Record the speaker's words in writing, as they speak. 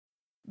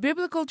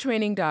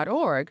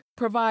BiblicalTraining.org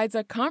provides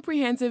a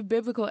comprehensive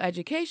biblical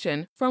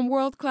education from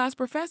world-class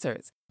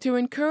professors to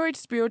encourage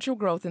spiritual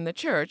growth in the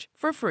church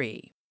for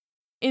free.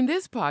 In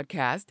this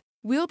podcast,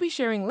 we'll be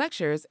sharing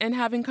lectures and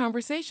having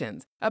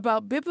conversations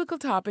about biblical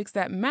topics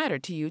that matter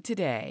to you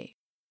today.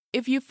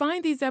 If you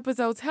find these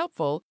episodes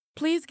helpful,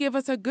 please give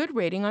us a good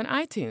rating on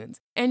iTunes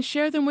and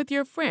share them with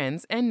your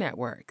friends and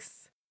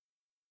networks.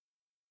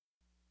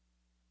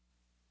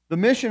 The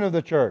mission of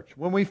the church.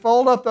 When we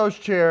fold up those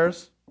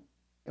chairs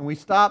and we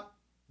stop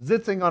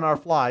zitzing on our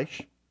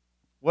flesh,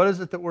 what is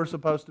it that we're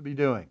supposed to be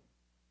doing?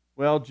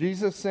 Well,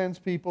 Jesus sends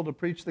people to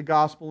preach the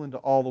gospel into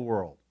all the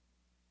world.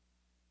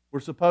 We're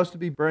supposed to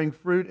be bearing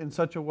fruit in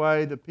such a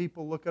way that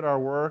people look at our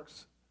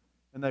works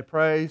and they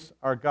praise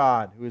our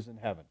God who is in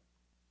heaven.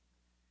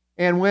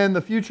 And when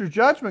the future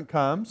judgment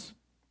comes,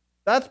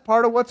 that's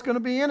part of what's going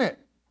to be in it.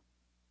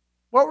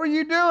 What were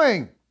you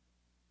doing?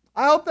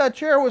 I hope that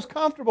chair was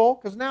comfortable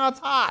because now it's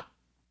hot.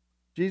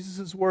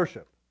 Jesus'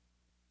 worship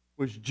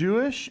was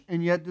Jewish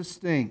and yet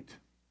distinct.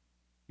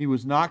 He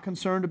was not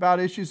concerned about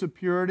issues of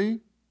purity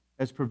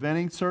as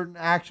preventing certain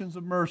actions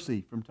of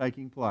mercy from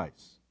taking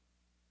place.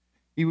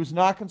 He was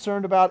not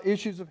concerned about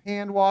issues of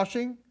hand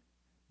washing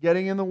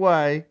getting in the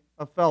way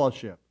of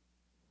fellowship.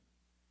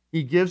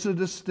 He gives a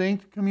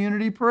distinct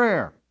community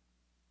prayer.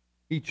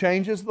 He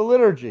changes the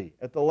liturgy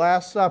at the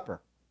Last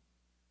Supper.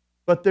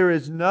 But there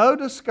is no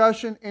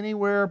discussion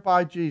anywhere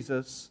by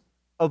Jesus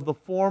of the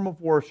form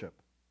of worship.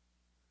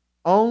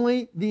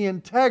 Only the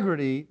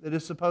integrity that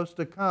is supposed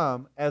to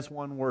come as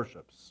one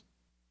worships.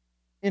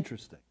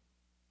 Interesting.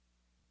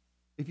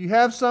 If you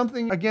have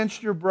something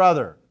against your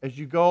brother as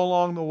you go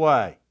along the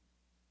way,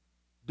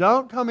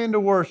 don't come into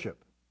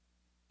worship.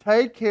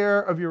 Take care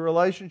of your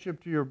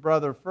relationship to your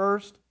brother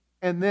first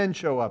and then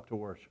show up to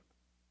worship.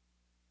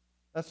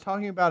 That's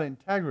talking about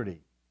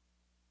integrity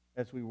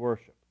as we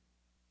worship.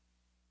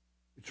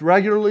 It's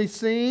regularly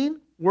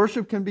seen.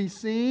 Worship can be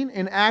seen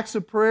in acts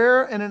of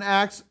prayer and in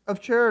acts of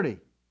charity.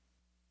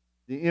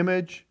 The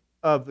image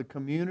of the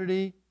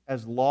community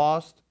as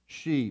lost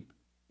sheep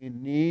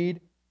in need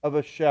of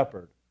a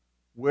shepherd.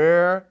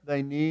 Where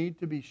they need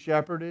to be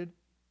shepherded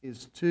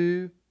is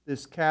to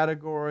this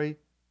category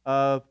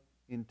of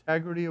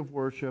integrity of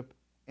worship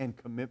and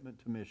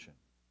commitment to mission.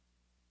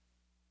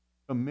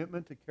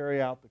 Commitment to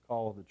carry out the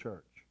call of the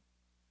church.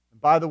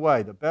 And by the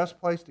way, the best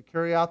place to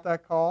carry out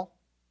that call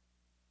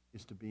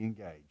is to be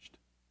engaged.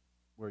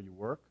 Where you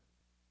work,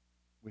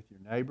 with your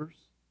neighbors.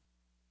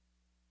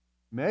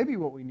 Maybe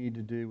what we need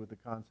to do with the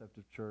concept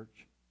of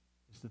church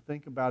is to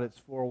think about its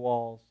four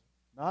walls,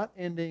 not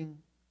ending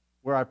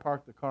where I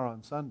park the car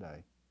on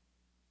Sunday,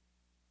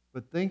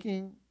 but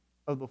thinking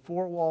of the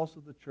four walls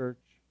of the church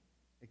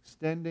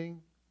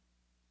extending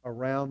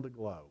around the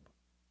globe.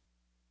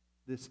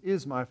 This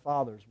is my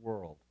Father's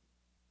world,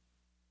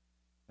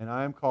 and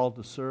I am called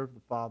to serve the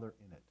Father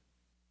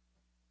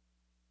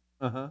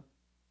in it.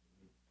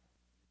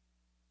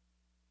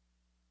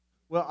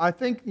 Well, I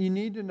think you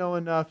need to know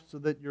enough so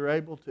that you're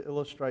able to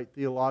illustrate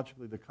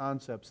theologically the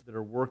concepts that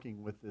are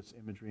working with this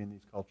imagery in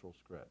these cultural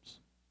scripts.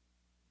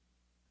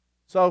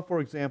 So,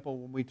 for example,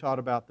 when we talked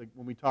about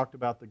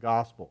the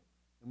gospel,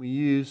 and we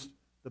used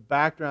the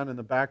background and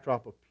the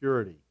backdrop of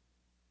purity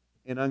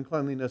and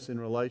uncleanliness in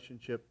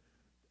relationship,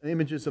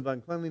 images of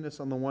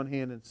uncleanliness on the one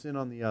hand and sin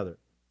on the other,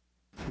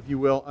 if you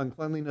will,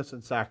 uncleanliness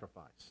and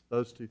sacrifice,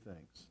 those two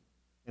things,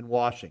 and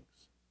washings.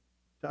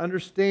 To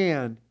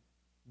understand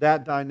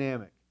that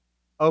dynamic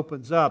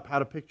opens up how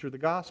to picture the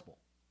gospel.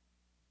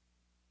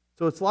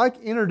 So it's like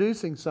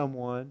introducing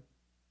someone,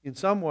 in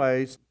some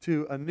ways,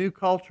 to a new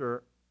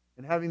culture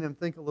and having them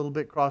think a little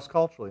bit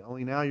cross-culturally,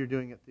 only now you're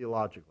doing it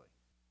theologically.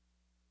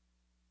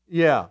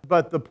 Yeah,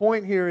 but the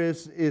point here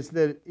is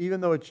that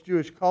even though it's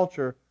Jewish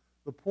culture,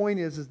 the point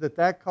is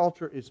that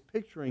culture is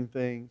picturing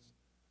things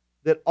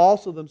that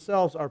also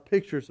themselves are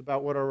pictures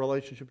about what our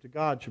relationship to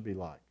God should be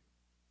like.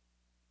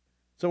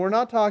 So we're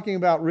not talking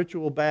about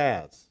ritual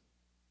baths,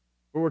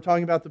 but we're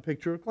talking about the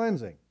picture of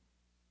cleansing.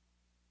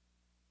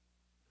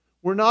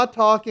 We're not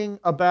talking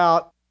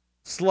about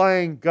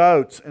slaying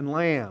goats and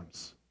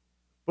lambs,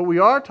 but we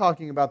are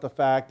talking about the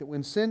fact that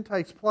when sin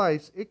takes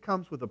place, it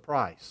comes with a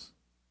price.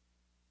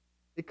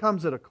 It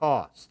comes at a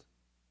cost,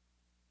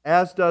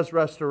 as does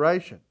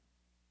restoration.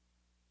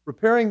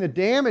 Repairing the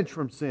damage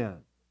from sin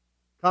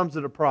comes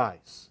at a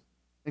price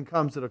and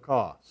comes at a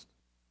cost.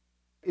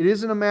 It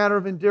isn't a matter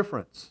of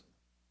indifference.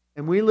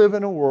 And we live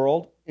in a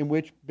world in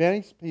which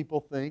many people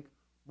think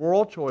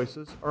moral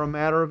choices are a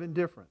matter of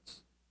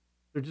indifference.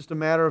 They're just a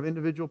matter of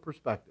individual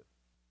perspective.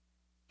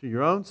 To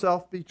your own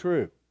self be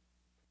true.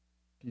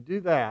 If you do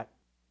that,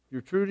 if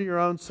you're true to your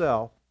own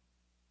self,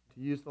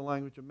 to use the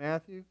language of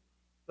Matthew,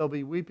 there'll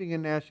be weeping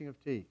and gnashing of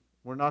teeth.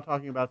 We're not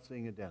talking about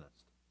seeing a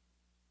dentist.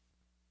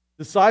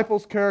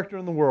 Disciples' character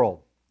in the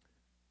world.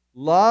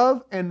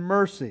 Love and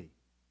mercy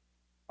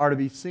are to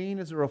be seen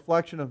as a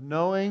reflection of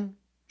knowing,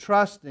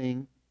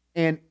 trusting,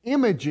 and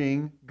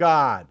imaging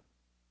God.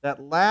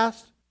 That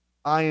last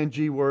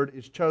ing word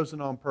is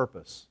chosen on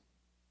purpose.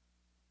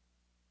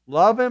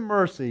 Love and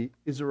mercy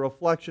is a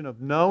reflection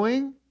of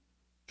knowing,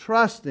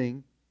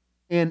 trusting,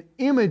 and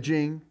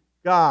imaging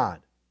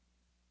God.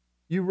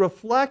 You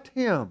reflect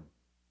Him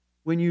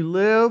when you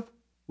live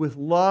with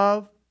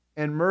love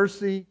and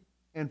mercy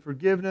and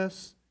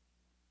forgiveness,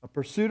 a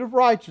pursuit of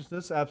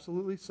righteousness,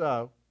 absolutely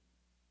so,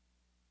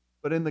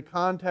 but in the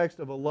context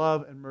of a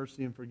love and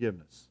mercy and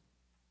forgiveness.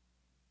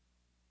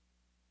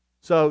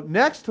 So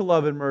next to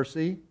love and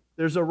mercy,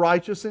 there's a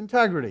righteous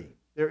integrity.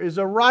 There is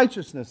a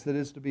righteousness that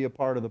is to be a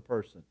part of the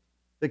person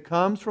that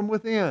comes from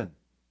within.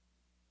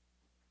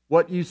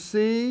 What you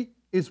see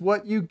is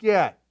what you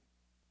get.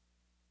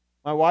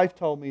 My wife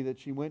told me that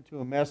she went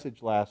to a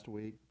message last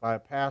week by a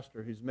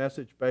pastor whose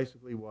message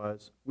basically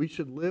was, we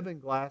should live in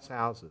glass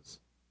houses.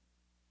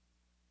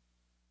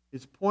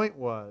 His point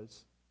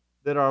was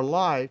that our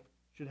life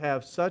should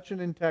have such an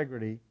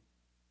integrity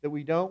that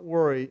we don't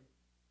worry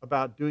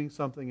about doing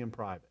something in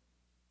private.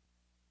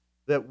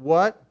 That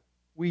what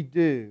we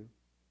do,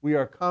 we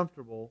are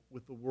comfortable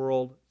with the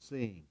world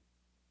seeing.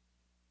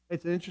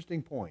 It's an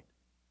interesting point.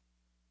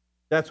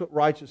 That's what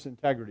righteous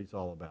integrity is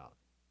all about.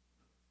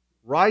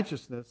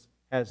 Righteousness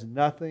has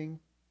nothing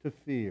to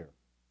fear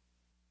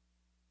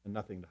and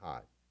nothing to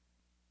hide.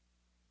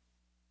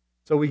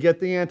 So we get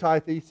the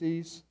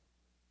antitheses.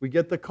 We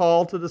get the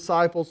call to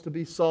disciples to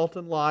be salt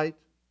and light.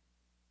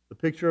 The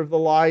picture of the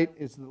light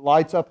is that it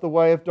lights up the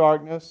way of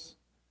darkness,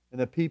 and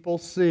that people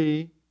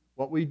see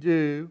what we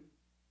do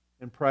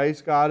and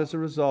praise God as a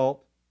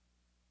result.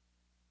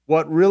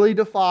 What really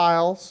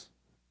defiles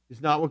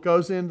is not what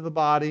goes into the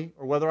body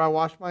or whether I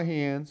wash my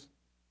hands,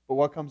 but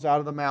what comes out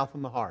of the mouth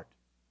and the heart.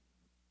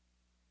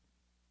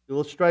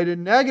 Illustrated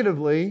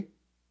negatively,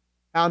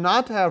 how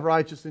not to have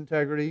righteous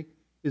integrity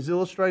is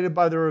illustrated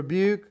by the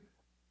rebuke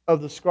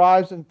of the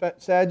scribes and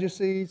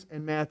Sadducees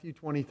in Matthew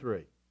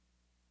 23.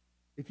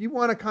 If you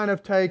want to kind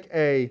of take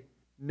a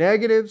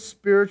negative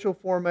spiritual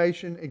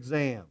formation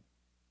exam,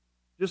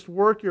 just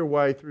work your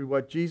way through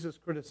what Jesus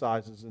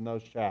criticizes in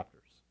those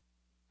chapters.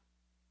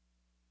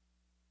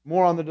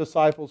 More on the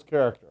disciples'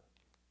 character.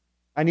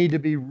 I need to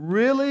be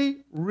really,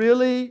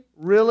 really,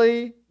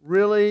 really,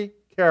 really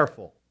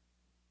careful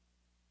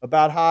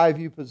about how I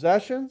view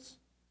possessions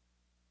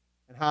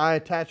and how I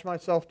attach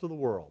myself to the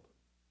world.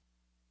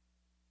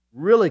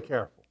 Really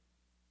careful.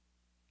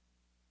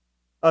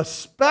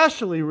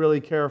 Especially really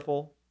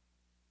careful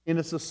in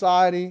a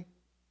society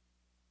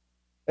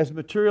as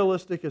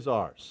materialistic as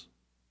ours,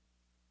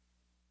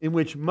 in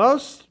which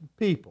most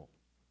people,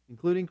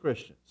 including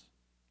Christians,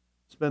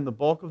 spend the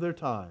bulk of their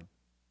time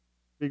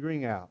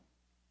figuring out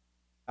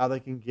how they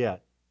can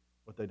get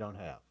what they don't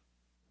have,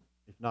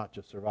 if not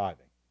just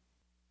surviving.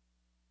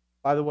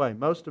 By the way,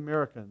 most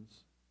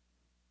Americans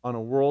on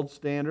a world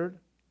standard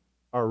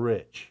are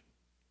rich.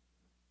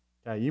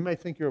 Okay, you may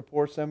think you're a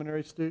poor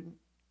seminary student.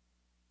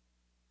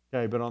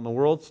 Okay, but on the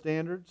world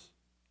standards,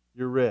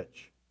 you're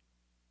rich.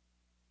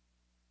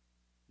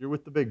 You're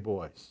with the big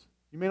boys.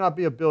 You may not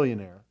be a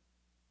billionaire,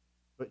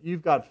 but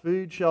you've got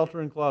food,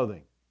 shelter, and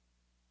clothing,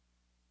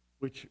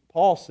 which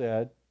Paul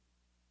said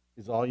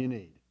is all you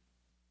need.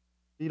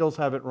 Beatles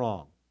have it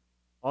wrong.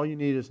 All you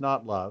need is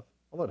not love,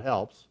 although it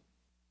helps.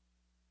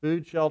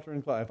 Food, shelter,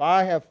 and clothing. If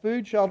I have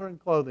food, shelter, and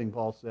clothing,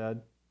 Paul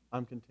said,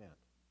 I'm content.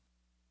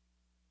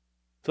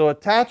 So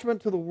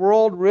attachment to the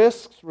world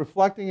risks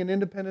reflecting an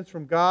independence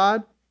from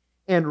God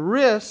and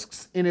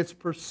risks in its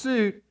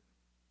pursuit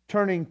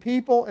turning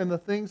people and the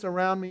things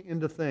around me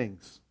into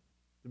things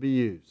to be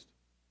used.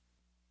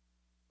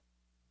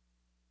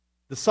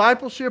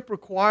 Discipleship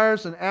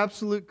requires an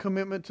absolute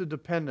commitment to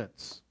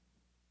dependence.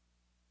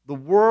 The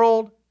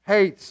world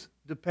hates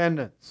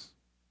dependence.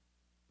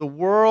 The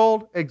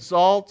world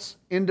exalts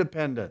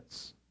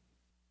independence.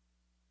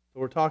 So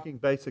we're talking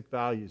basic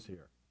values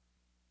here.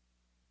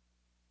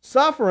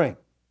 Suffering.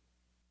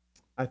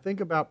 I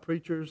think about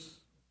preachers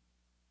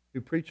who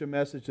preach a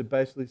message that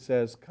basically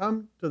says,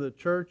 come to the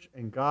church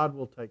and God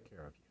will take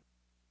care of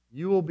you.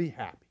 You will be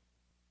happy.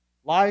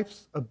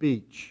 Life's a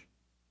beach,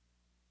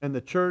 and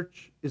the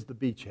church is the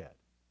beachhead.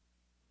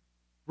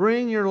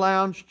 Bring your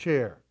lounge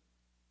chair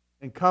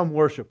and come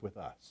worship with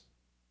us.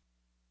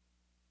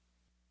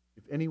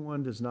 If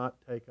anyone does not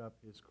take up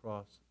his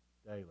cross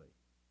daily,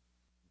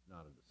 he's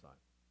not a disciple.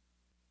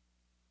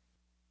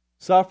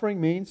 Suffering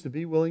means to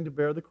be willing to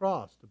bear the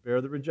cross, to bear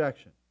the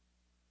rejection,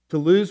 to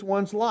lose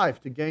one's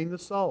life to gain the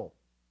soul.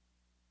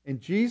 And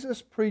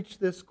Jesus preached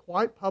this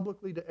quite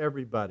publicly to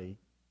everybody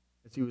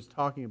as he was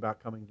talking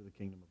about coming to the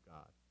kingdom of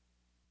God.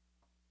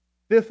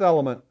 Fifth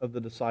element of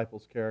the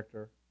disciples'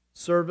 character,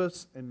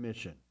 service and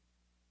mission.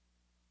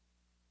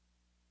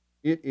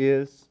 It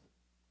is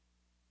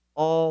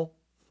all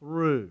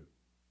through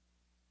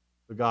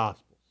the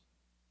Gospels.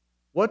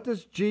 What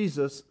does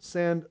Jesus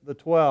send the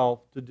 12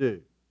 to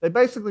do? They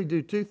basically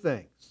do two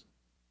things.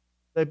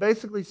 They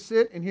basically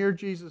sit and hear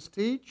Jesus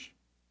teach,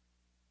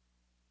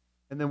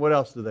 and then what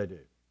else do?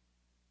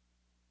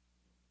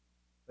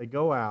 They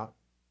go out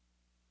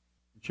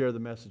and share the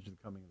message of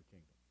the coming of the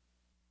kingdom.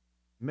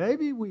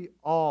 Maybe we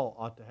all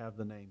ought to have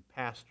the name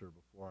pastor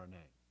before our name.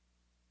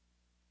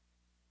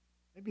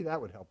 Maybe that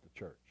would help the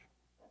church.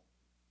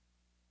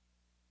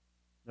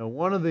 Now,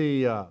 one of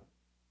the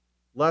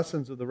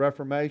lessons of the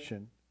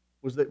Reformation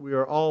was that we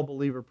are all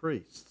believer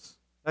priests.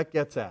 That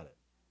gets at it.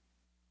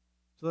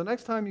 So the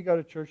next time you go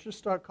to church, just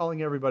start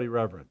calling everybody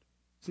reverend.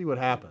 See what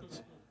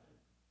happens.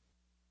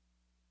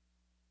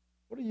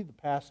 What are you the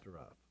pastor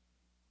of?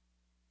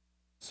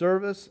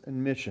 Service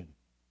and mission.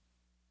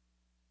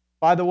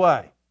 By the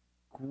way,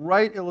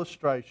 great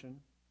illustration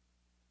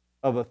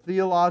of a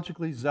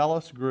theologically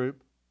zealous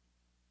group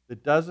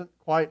that doesn't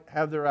quite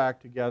have their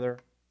act together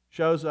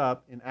shows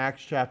up in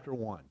Acts chapter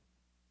 1.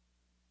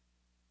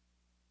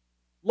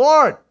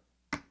 Lord,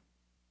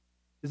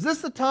 is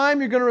this the time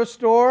you're going to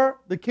restore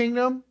the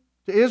kingdom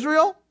to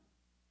Israel?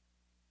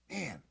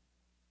 Man,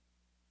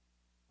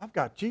 I've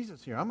got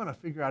Jesus here. I'm going to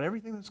figure out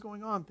everything that's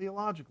going on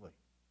theologically.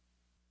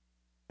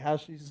 How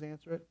does Jesus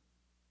answer it?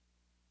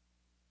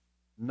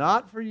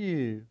 Not for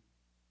you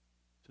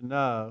to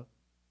know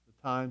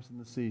the times and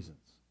the seasons.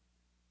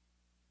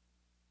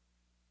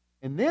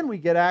 And then we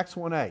get Acts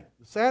 1:8.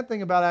 The sad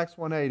thing about Acts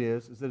 1:8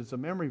 is that it's a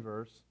memory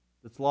verse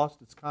that's lost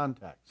its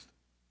context.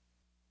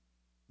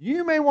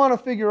 You may want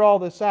to figure all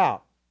this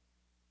out.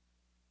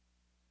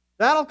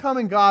 That'll come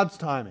in God's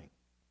timing.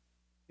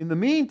 In the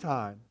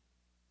meantime,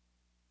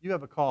 you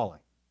have a calling.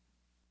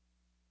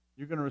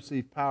 You're going to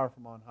receive power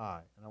from on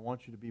high, and I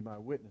want you to be my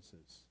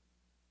witnesses,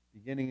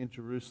 beginning in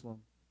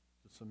Jerusalem,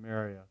 to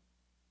Samaria,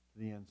 to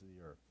the ends of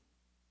the earth.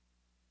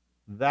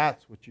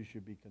 That's what you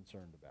should be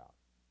concerned about.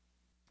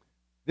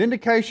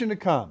 Vindication to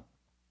come.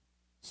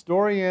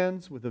 Story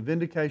ends with a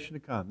vindication to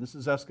come. This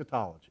is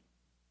eschatology.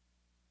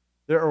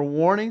 There are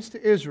warnings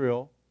to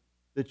Israel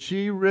that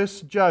she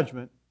risks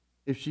judgment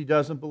if she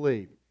doesn't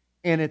believe.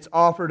 And it's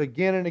offered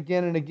again and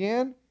again and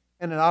again,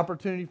 and an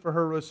opportunity for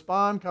her to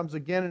respond comes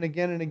again and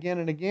again and again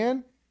and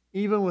again,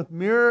 even with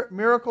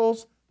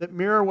miracles that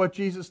mirror what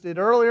Jesus did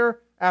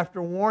earlier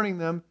after warning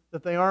them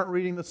that they aren't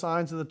reading the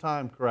signs of the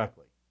time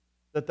correctly,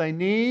 that they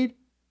need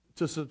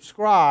to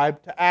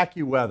subscribe to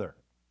AccuWeather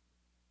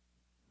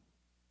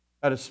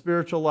at a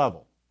spiritual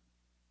level.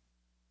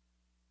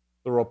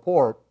 The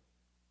report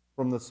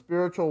from the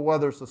Spiritual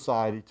Weather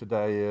Society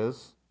today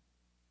is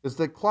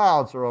that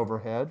clouds are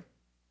overhead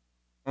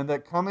and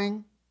that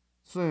coming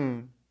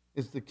soon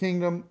is the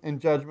kingdom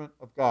and judgment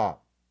of God.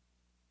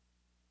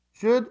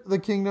 Should the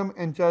kingdom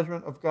and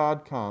judgment of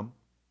God come,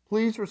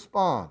 please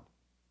respond,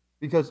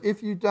 because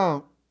if you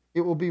don't,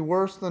 it will be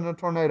worse than a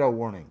tornado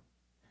warning.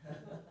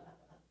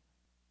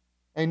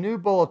 A new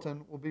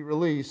bulletin will be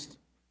released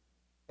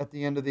at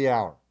the end of the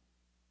hour.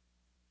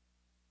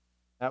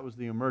 That was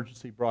the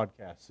emergency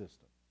broadcast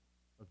system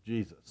of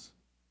Jesus.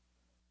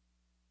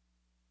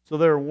 So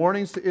there are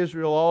warnings to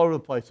Israel all over the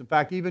place. In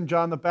fact, even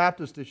John the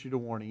Baptist issued a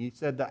warning. He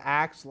said the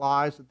axe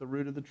lies at the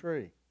root of the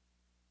tree.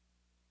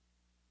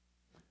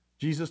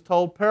 Jesus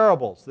told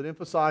parables that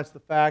emphasized the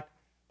fact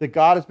that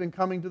God has been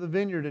coming to the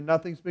vineyard and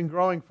nothing's been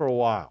growing for a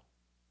while.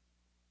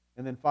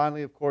 And then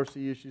finally, of course,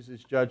 he issues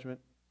his judgment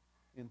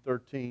in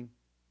 13,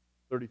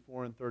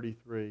 34, and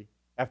 33.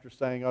 After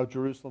saying, "Oh,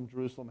 Jerusalem,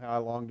 Jerusalem, how I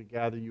long to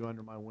gather you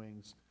under my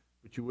wings,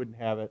 but you wouldn't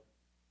have it.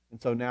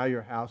 And so now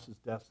your house is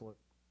desolate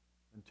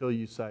until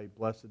you say,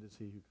 blessed is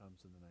he who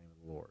comes in the name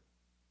of the Lord."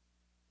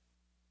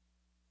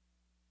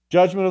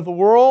 Judgment of the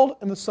world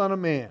and the Son of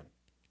Man.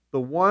 The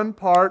one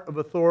part of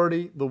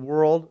authority the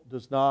world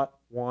does not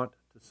want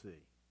to see.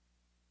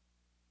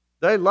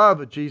 They love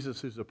a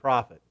Jesus who's a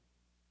prophet.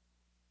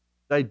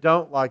 They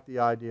don't like the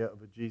idea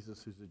of a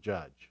Jesus who's a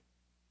judge.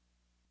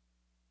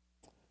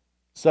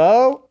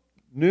 So,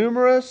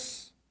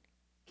 numerous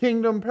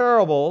kingdom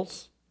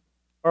parables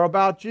are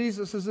about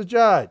Jesus as a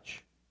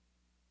judge.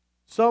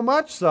 So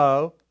much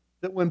so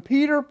that when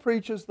Peter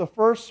preaches the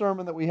first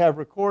sermon that we have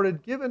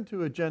recorded given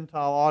to a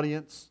Gentile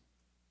audience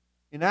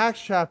in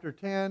Acts chapter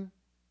 10,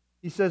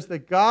 he says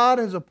that God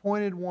has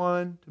appointed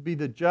one to be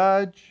the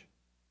judge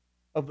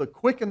of the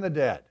quick and the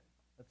dead.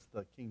 That's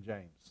the King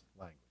James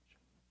language.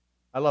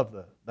 I love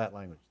that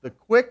language. The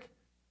quick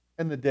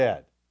and the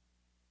dead.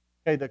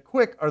 Okay, the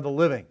quick are the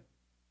living.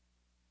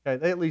 Okay,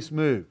 they at least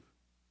move.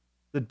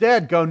 The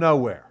dead go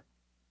nowhere.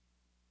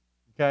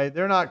 Okay,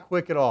 they're not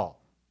quick at all.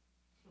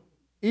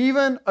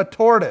 Even a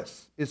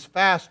tortoise is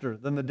faster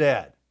than the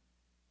dead.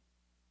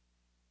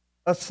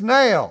 A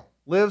snail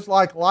lives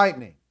like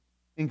lightning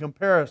in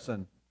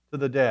comparison to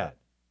the dead.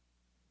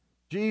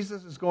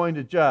 Jesus is going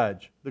to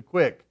judge the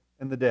quick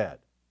and the dead.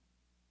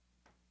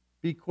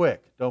 Be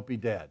quick, don't be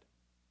dead.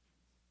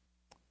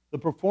 The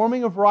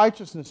performing of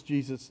righteousness,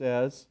 Jesus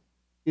says,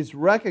 is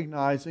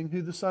recognizing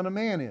who the Son of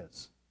Man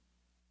is.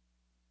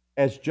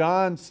 As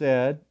John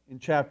said in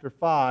chapter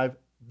 5,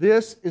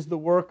 this is the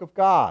work of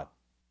God.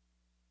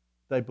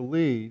 They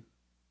believe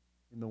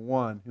in the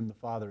one whom the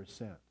Father has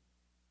sent.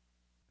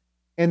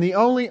 And the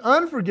only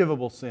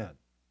unforgivable sin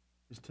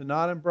is to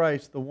not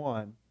embrace the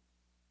one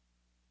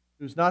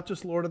who's not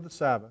just Lord of the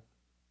Sabbath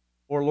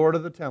or Lord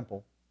of the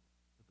temple,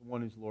 but the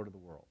one who's Lord of the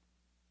world.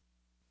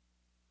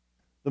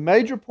 The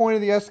major point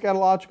of the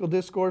eschatological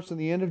discourse in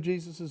the end of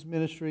Jesus'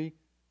 ministry,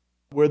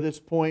 where this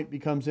point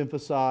becomes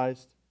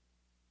emphasized,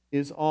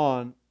 is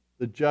on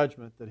the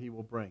judgment that he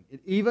will bring.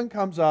 It even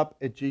comes up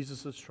at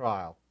Jesus'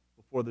 trial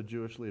before the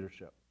Jewish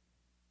leadership.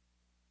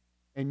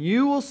 And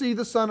you will see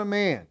the Son of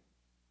Man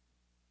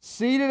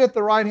seated at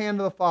the right hand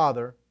of the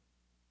Father,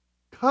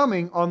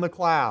 coming on the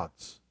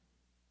clouds.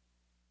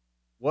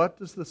 What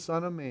does the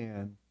Son of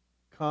Man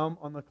come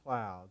on the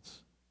clouds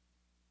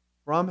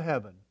from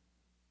heaven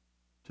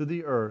to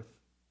the earth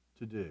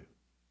to do?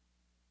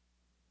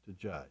 To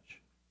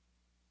judge.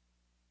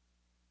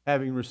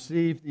 Having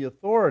received the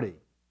authority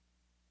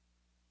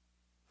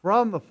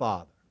from the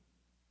Father,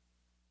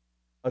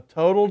 a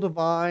total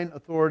divine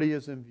authority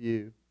is in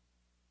view,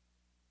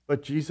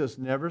 but Jesus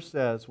never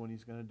says when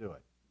He's going to do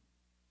it.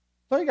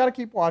 So you got to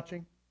keep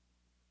watching.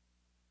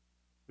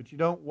 But you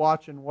don't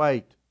watch and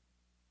wait.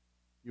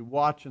 You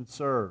watch and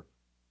serve.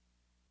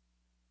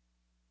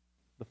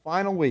 The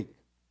final week.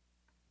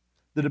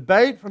 The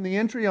debate from the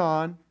entry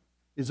on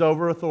is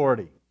over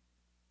authority.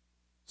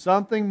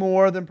 Something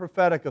more than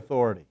prophetic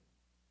authority.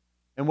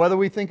 And whether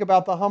we think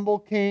about the humble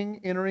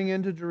king entering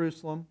into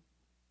Jerusalem,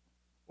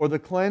 or the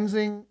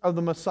cleansing of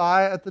the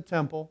Messiah at the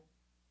temple,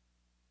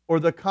 or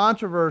the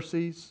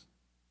controversies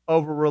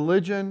over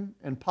religion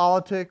and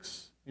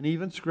politics and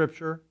even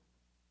Scripture,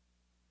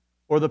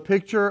 or the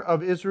picture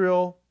of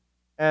Israel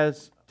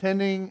as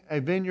tending a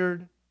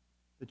vineyard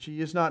that she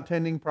is not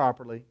tending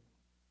properly,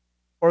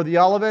 or the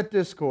Olivet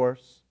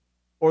Discourse,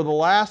 or the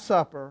Last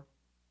Supper,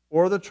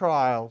 or the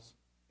trials,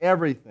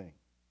 everything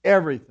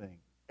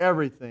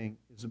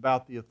is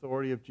about the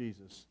authority of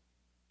Jesus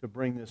to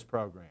bring this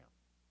program.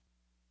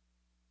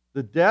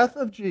 The death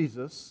of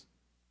Jesus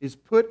is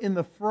put in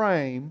the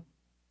frame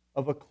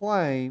of a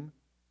claim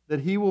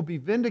that He will be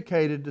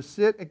vindicated to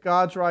sit at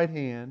God's right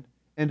hand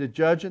and to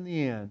judge in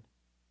the end,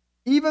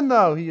 even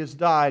though He has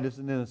died as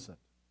an innocent,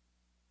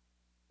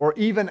 or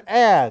even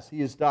as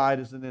He has died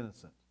as an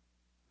innocent.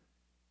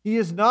 He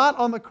is not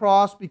on the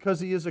cross because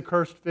He is a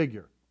cursed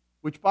figure,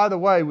 which, by the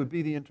way, would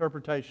be the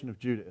interpretation of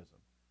Judaism.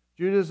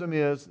 Judaism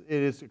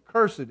is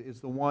cursed is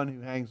the one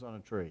who hangs on a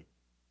tree.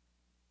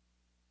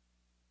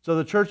 So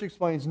the church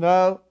explains,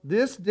 no,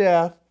 this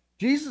death,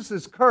 Jesus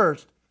is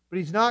cursed, but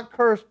He's not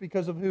cursed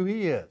because of who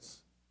He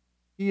is.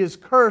 He is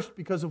cursed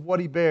because of what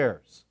He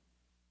bears.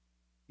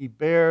 He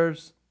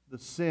bears the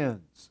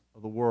sins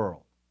of the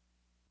world.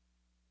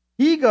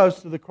 He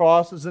goes to the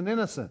cross as an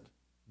innocent,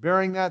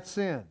 bearing that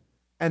sin.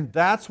 And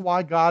that's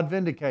why God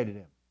vindicated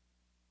Him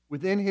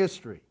within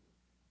history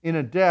in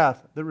a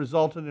death that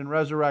resulted in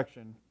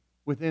resurrection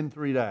within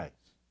 3 days.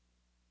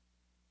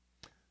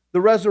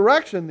 The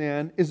resurrection,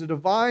 then, is a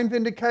divine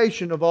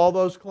vindication of all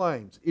those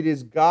claims. It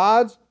is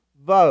God's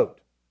vote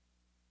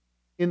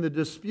in the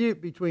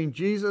dispute between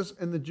Jesus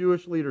and the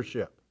Jewish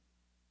leadership,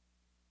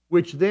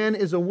 which then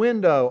is a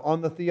window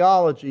on the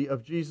theology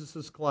of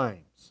Jesus'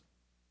 claims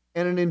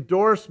and an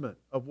endorsement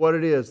of what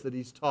it is that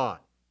He's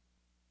taught.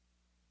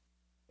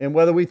 And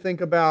whether we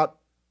think about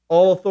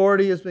all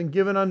authority has been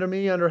given unto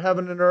me under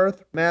heaven and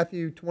earth,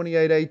 Matthew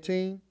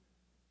 28:18,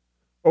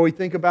 or we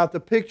think about the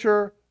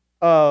picture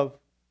of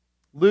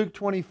Luke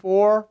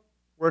 24,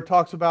 where it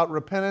talks about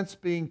repentance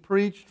being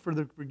preached for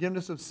the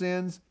forgiveness of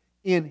sins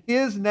in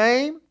His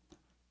name.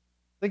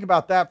 Think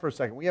about that for a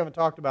second. We haven't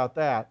talked about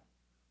that.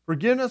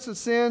 Forgiveness of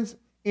sins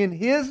in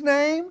His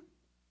name.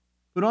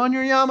 Put on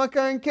your yarmulke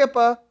and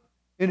kippah.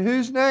 In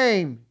whose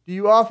name do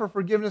you offer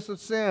forgiveness of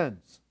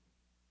sins?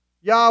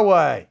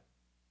 Yahweh.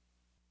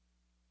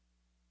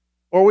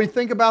 Or we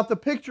think about the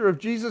picture of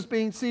Jesus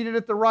being seated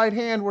at the right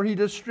hand where He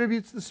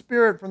distributes the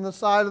Spirit from the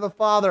side of the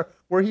Father,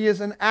 where He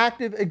is an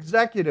active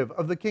executive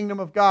of the kingdom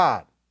of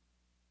God.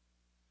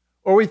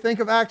 Or we think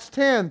of Acts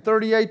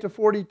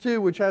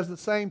 10:38-42, which has the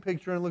same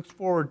picture and looks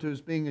forward to His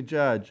being a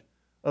judge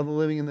of the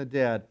living and the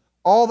dead.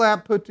 All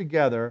that put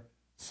together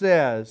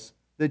says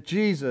that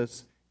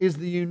Jesus is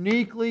the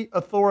uniquely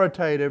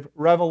authoritative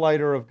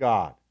revelator of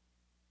God.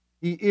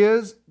 He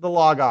is the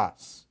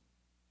Logos.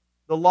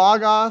 The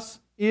Logos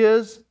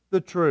is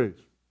the truth.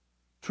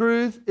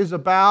 Truth is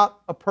about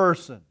a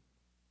person.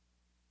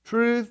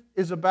 Truth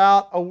is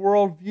about a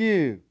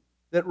worldview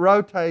that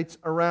rotates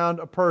around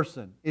a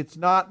person. It's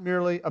not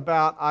merely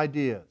about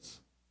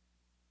ideas.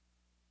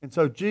 And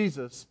so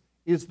Jesus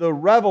is the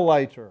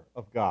revelator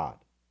of God.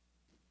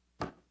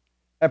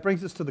 That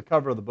brings us to the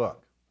cover of the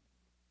book.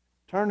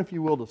 Turn, if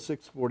you will, to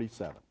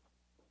 647.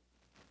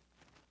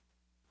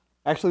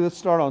 Actually, let's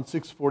start on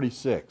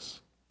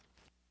 646.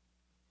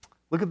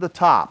 Look at the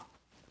top.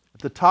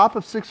 At the top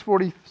of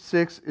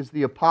 646 is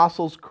the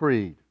Apostles'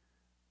 Creed.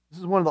 This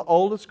is one of the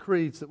oldest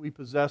creeds that we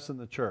possess in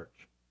the church.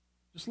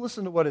 Just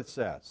listen to what it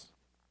says.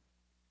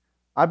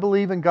 I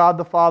believe in God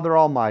the Father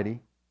Almighty,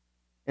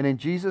 and in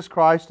Jesus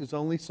Christ, His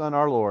only Son,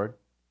 our Lord,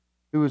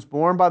 who was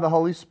born by the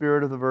Holy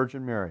Spirit of the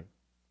Virgin Mary,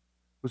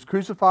 was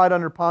crucified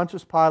under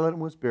Pontius Pilate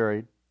and was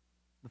buried.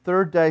 The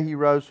third day He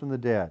rose from the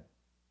dead.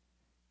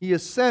 He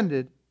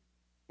ascended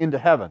into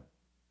heaven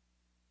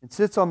and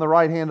sits on the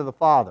right hand of the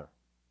Father.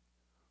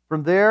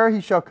 From there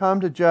He shall come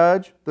to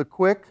judge the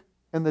quick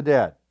and the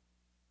dead.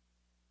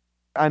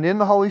 And in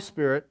the Holy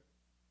Spirit,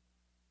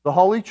 the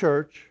Holy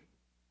Church,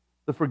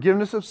 the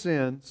forgiveness of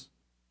sins,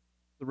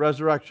 the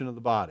resurrection of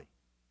the body.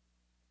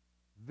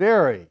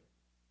 Very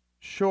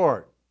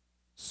short,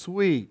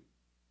 sweet,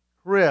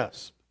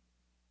 crisp,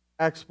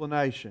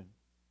 explanation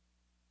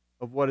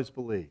of what is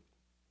believed.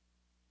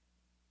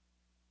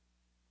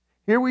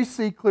 Here we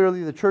see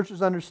clearly the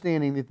church's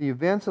understanding that the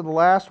events of the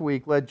last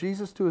week led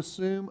Jesus to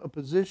assume a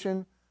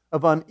position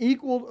of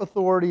unequaled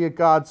authority at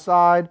God's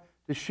side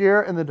to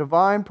share in the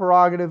divine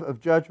prerogative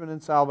of judgment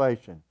and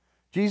salvation.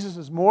 Jesus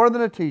is more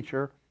than a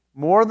teacher,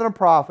 more than a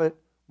prophet,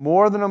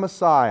 more than a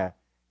Messiah.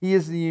 He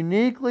is the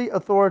uniquely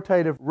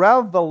authoritative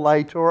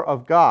revelator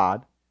of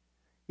God.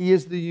 He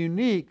is the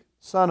unique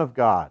Son of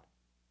God.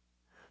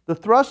 The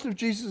thrust of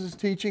Jesus'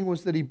 teaching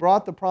was that he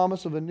brought the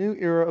promise of a new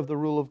era of the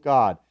rule of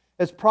God.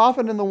 As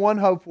prophet and the one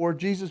hoped for,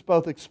 Jesus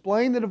both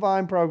explained the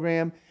divine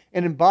program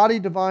and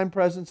embodied divine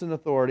presence and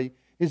authority.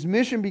 His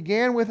mission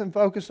began with and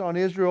focused on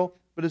Israel,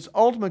 but his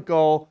ultimate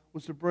goal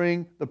was to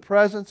bring the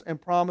presence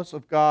and promise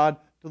of God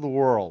to the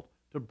world,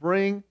 to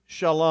bring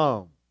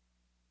shalom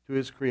to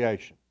his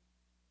creation.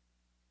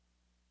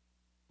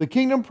 The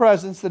kingdom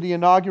presence that he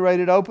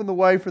inaugurated opened the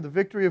way for the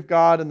victory of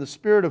God and the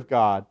Spirit of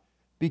God,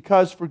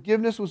 because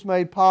forgiveness was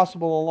made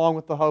possible along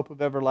with the hope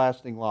of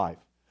everlasting life.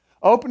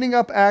 Opening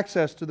up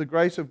access to the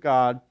grace of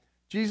God,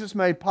 Jesus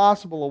made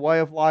possible a way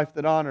of life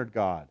that honored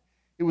God.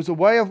 It was a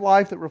way of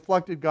life that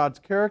reflected God's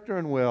character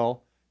and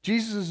will.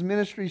 Jesus'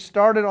 ministry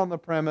started on the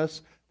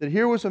premise that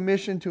here was a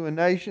mission to a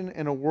nation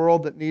and a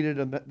world that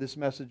needed this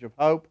message of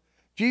hope.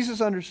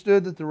 Jesus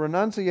understood that the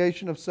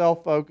renunciation of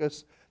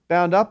self-focus,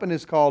 bound up in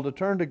his call to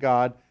turn to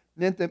God,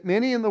 meant that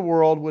many in the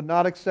world would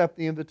not accept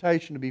the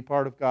invitation to be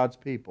part of God's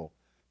people.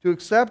 To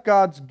accept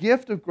God's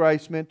gift of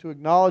grace meant to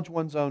acknowledge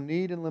one's own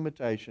need and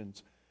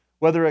limitations.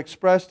 Whether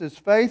expressed as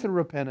faith or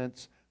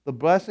repentance, the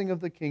blessing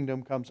of the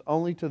kingdom comes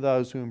only to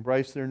those who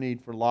embrace their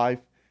need for life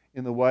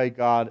in the way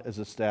God has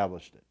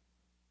established it.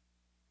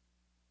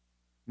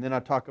 And then I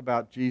talk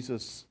about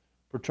Jesus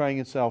portraying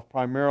himself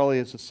primarily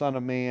as the Son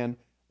of Man,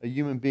 a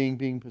human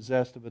being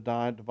possessed of a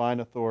divine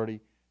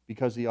authority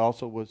because he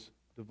also was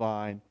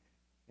divine,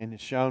 and is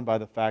shown by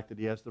the fact that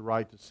he has the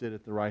right to sit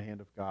at the right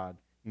hand of God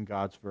in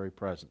God's very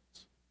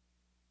presence.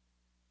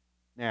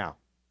 Now,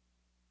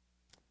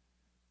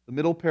 the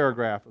middle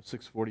paragraph of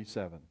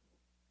 647.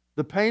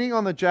 The painting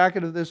on the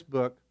jacket of this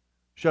book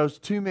shows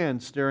two men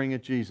staring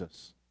at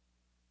Jesus.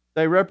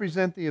 They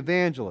represent the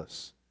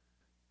evangelists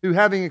who,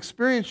 having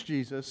experienced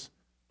Jesus,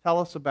 tell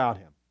us about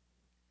him.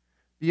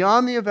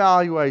 Beyond the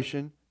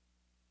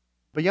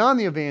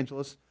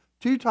evangelists,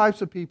 two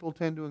types of people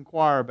tend to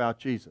inquire about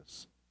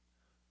Jesus.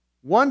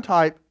 One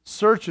type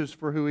searches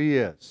for who he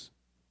is.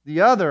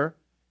 The other,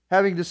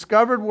 having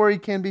discovered where he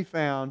can be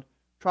found,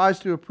 tries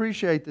to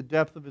appreciate the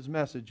depth of his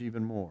message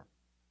even more.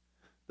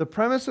 The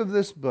premise of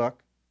this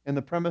book, and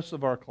the premise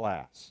of our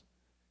class,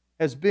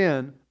 has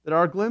been that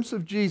our glimpse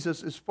of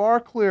Jesus is far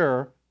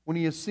clearer when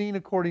he is seen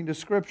according to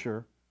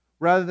Scripture,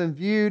 rather than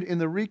viewed in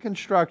the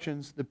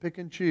reconstructions that pick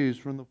and choose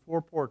from the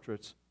four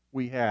portraits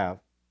we have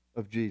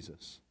of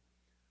Jesus.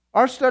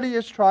 Our study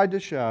has tried to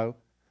show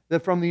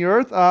that from the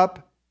earth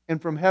up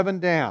and from heaven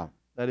down,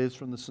 that is,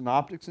 from the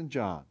Synoptics and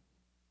John,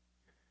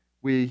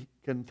 we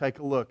can take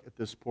a look at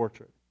this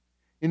portrait.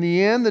 In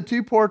the end, the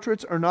two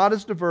portraits are not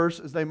as diverse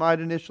as they might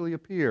initially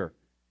appear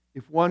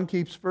if one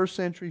keeps first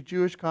century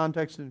Jewish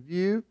context in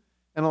view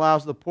and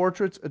allows the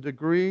portraits a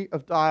degree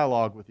of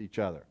dialogue with each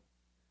other.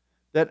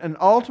 That an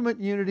ultimate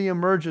unity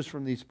emerges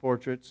from these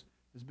portraits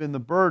has been the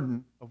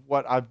burden of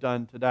what I've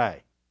done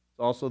today. It's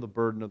also the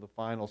burden of the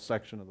final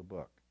section of the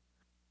book.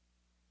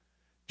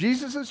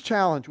 Jesus'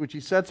 challenge, which he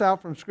sets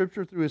out from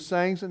Scripture through his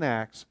sayings and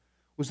acts,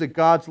 was that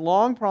God's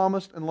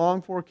long-promised and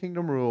longed-for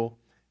kingdom rule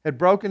had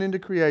broken into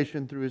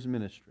creation through his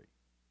ministry.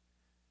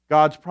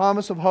 God's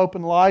promise of hope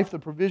and life, the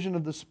provision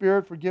of the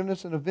Spirit,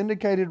 forgiveness, and a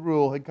vindicated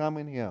rule had come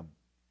in him.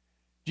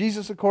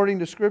 Jesus, according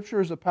to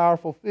Scripture, is a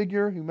powerful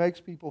figure who makes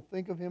people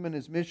think of him and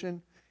his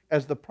mission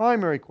as the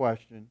primary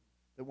question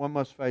that one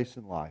must face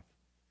in life.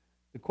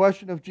 The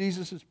question of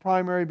Jesus is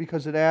primary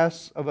because it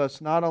asks of us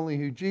not only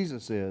who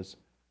Jesus is,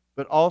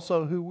 but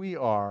also who we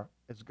are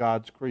as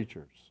God's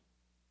creatures.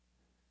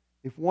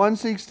 If one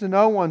seeks to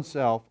know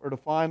oneself or to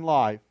find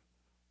life,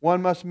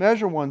 one must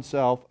measure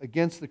oneself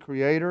against the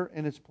Creator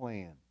and his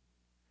plan.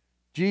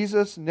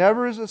 Jesus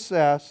never is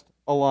assessed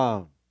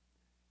alone,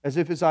 as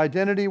if his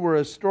identity were a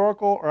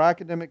historical or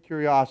academic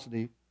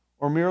curiosity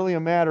or merely a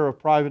matter of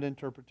private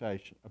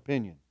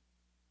opinion.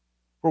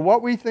 For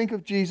what we think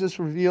of Jesus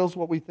reveals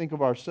what we think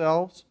of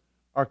ourselves,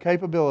 our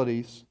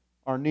capabilities,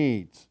 our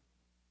needs,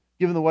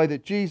 given the way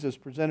that Jesus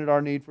presented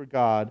our need for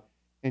God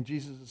and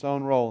Jesus'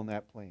 own role in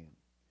that plan.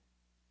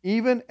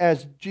 Even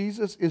as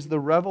Jesus is the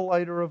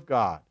revelator of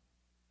God,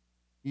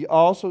 he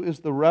also is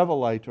the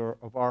revelator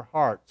of our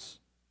hearts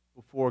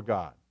before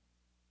God.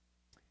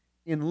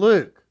 In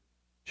Luke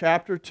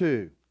chapter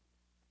 2,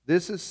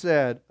 this is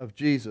said of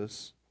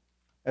Jesus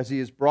as he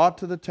is brought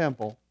to the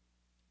temple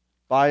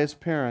by his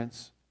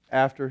parents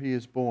after he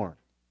is born.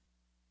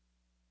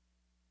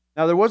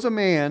 Now there was a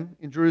man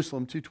in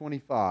Jerusalem,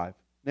 225,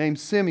 named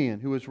Simeon,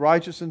 who was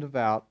righteous and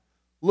devout,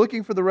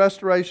 looking for the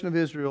restoration of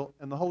Israel,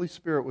 and the Holy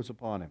Spirit was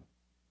upon him.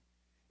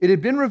 It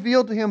had been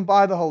revealed to him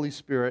by the Holy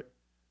Spirit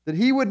that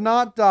he would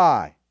not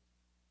die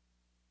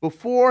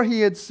before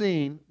he had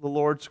seen the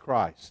Lord's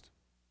Christ.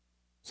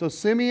 So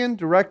Simeon,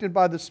 directed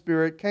by the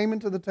Spirit, came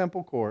into the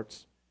temple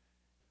courts.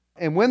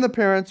 And when the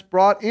parents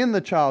brought in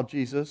the child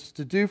Jesus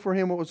to do for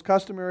him what was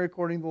customary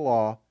according to the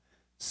law,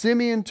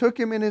 Simeon took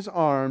him in his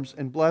arms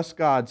and blessed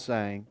God,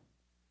 saying,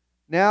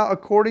 Now,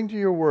 according to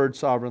your word,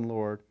 sovereign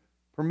Lord,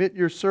 permit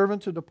your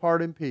servant to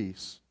depart in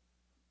peace,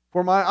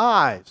 for my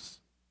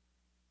eyes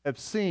have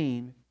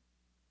seen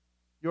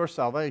your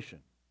salvation.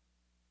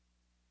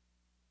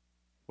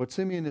 What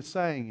Simeon is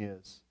saying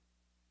is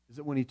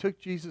that when he took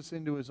Jesus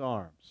into his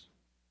arms,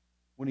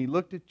 when he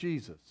looked at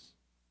Jesus,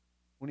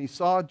 when he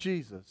saw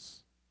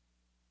Jesus,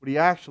 what he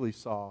actually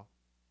saw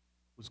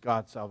was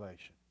God's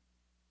salvation.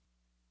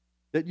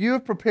 That you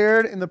have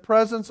prepared in the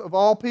presence of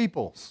all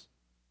peoples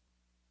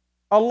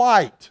a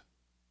light.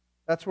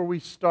 That's where we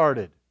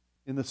started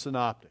in the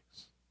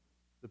Synoptics.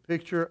 The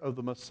picture of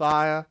the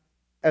Messiah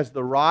as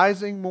the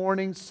rising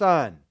morning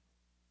sun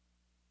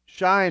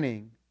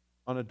shining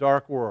on a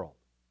dark world.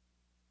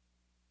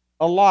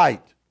 A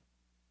light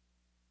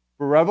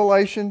for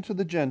revelation to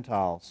the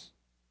Gentiles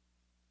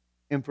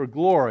and for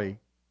glory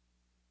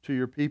to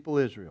your people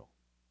Israel.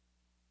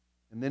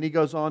 And then he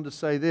goes on to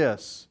say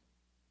this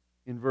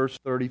in verse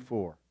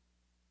 34.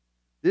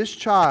 This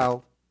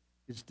child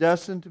is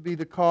destined to be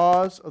the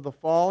cause of the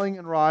falling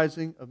and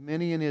rising of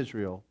many in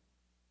Israel,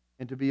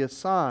 and to be a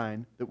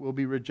sign that will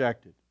be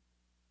rejected.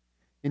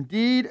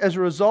 Indeed, as a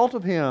result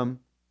of him,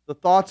 the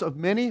thoughts of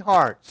many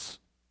hearts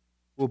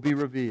will be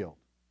revealed.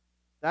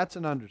 That's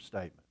an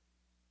understatement.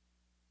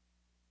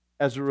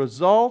 As a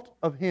result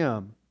of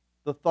him,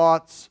 the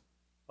thoughts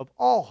of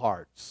all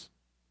hearts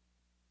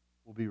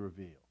will be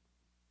revealed.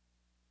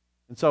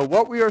 And so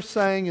what we are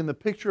saying in the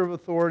picture of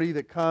authority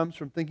that comes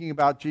from thinking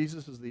about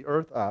Jesus as the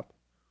earth up,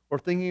 or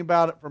thinking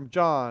about it from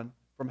John,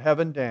 from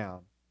heaven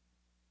down,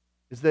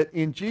 is that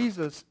in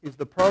Jesus is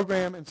the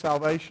program and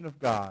salvation of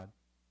God,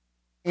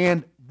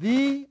 and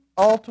the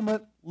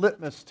ultimate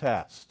litmus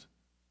test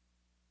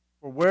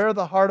for where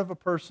the heart of a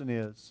person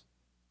is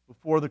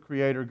before the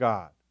Creator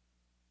God.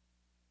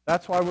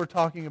 That's why we're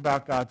talking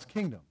about God's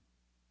kingdom,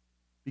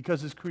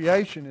 because His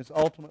creation is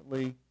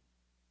ultimately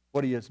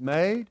what He has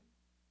made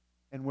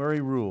and where He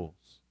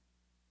rules.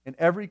 And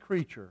every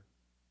creature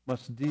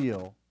must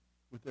deal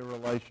with their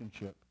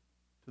relationship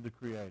to the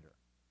Creator.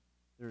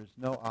 There is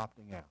no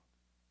opting out.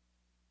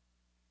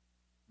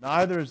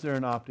 Neither is there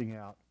an opting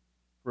out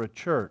for a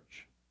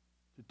church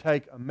to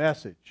take a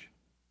message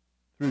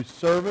through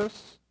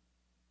service,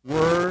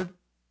 word,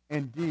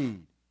 and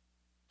deed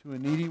to a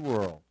needy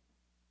world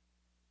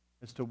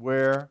as to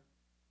where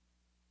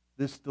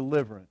this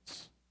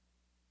deliverance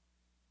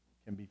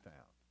can be found.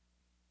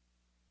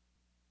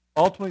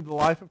 Ultimately, the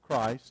life of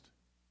Christ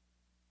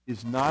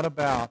is not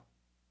about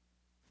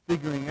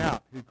figuring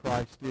out who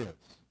Christ is.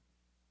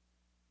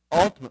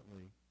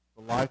 Ultimately,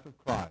 the life of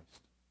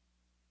Christ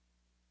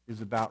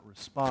is about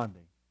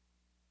responding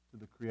to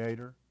the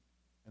Creator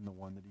and the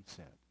one that He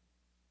sent.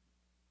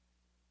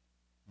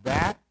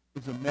 That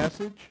is a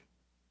message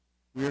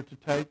we are to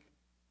take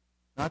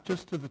not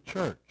just to the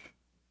church.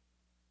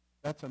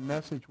 That's a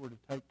message we're to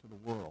take to the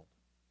world.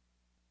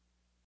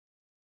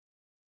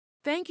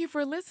 Thank you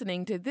for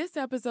listening to this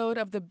episode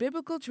of the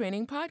Biblical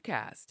Training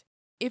Podcast.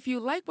 If you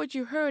like what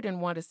you heard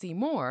and want to see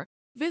more,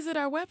 visit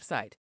our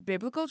website,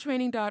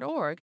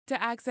 biblicaltraining.org,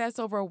 to access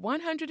over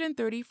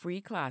 130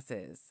 free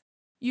classes.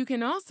 You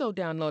can also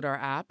download our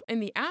app in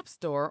the App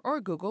Store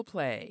or Google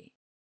Play.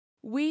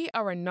 We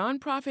are a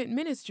nonprofit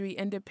ministry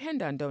and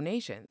depend on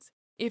donations.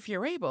 If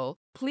you're able,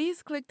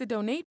 please click the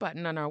donate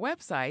button on our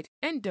website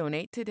and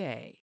donate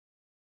today.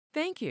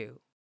 Thank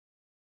you.